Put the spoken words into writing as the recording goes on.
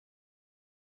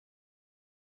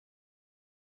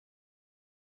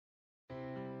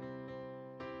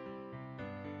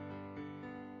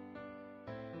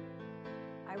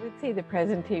I would say the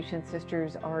Presentation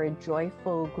Sisters are a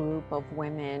joyful group of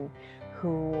women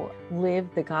who live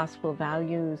the gospel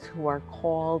values, who are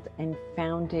called and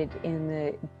founded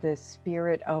in the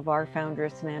spirit of our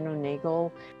foundress, Nano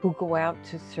Nagel, who go out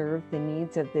to serve the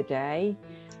needs of the day.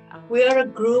 We are a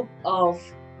group of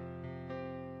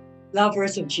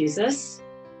lovers of Jesus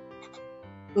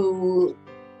who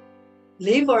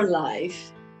live our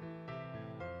life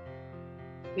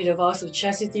with a vows of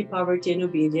chastity, poverty, and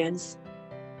obedience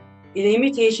in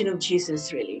imitation of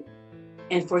Jesus, really,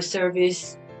 and for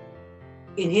service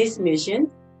in his mission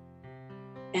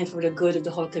and for the good of the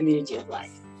whole community of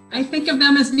life. I think of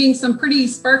them as being some pretty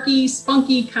sparky,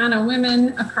 spunky kind of women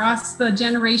across the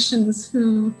generations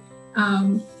who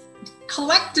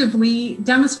collectively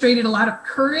demonstrated a lot of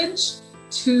courage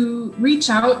to reach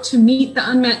out to meet the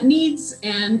unmet needs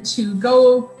and to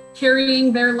go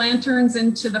carrying their lanterns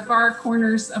into the far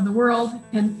corners of the world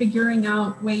and figuring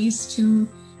out ways to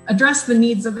address the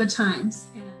needs of the times.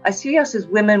 I see us as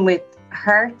women with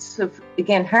hearts of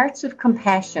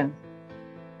compassion,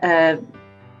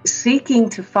 seeking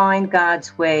to find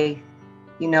God's way,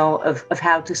 of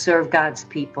how to serve God's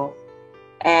people.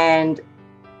 And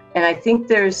I think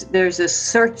there's a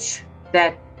search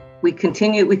that we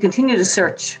continue to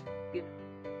search.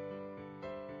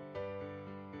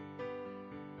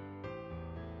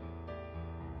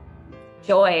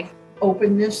 Joy,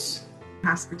 openness,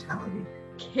 hospitality,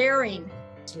 caring,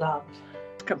 Love,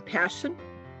 compassion,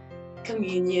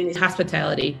 communion,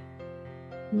 hospitality,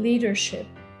 leadership,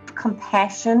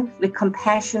 compassion, the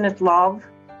compassionate love,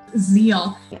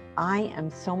 zeal. I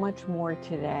am so much more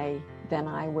today than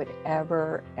I would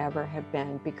ever have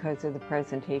been because of the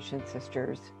Presentation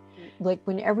Sisters. Like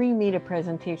whenever you meet a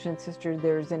Presentation Sister,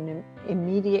 there's an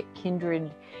immediate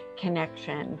kindred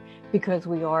connection because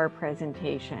we are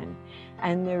Presentation.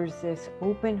 And there's this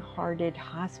open-hearted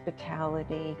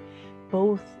hospitality,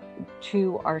 both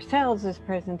to ourselves as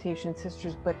Presentation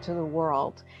Sisters, but to the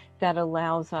world, that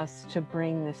allows us to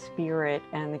bring the spirit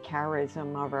and the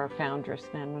charism of our foundress,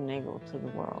 Nano Nagel, to the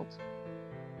world.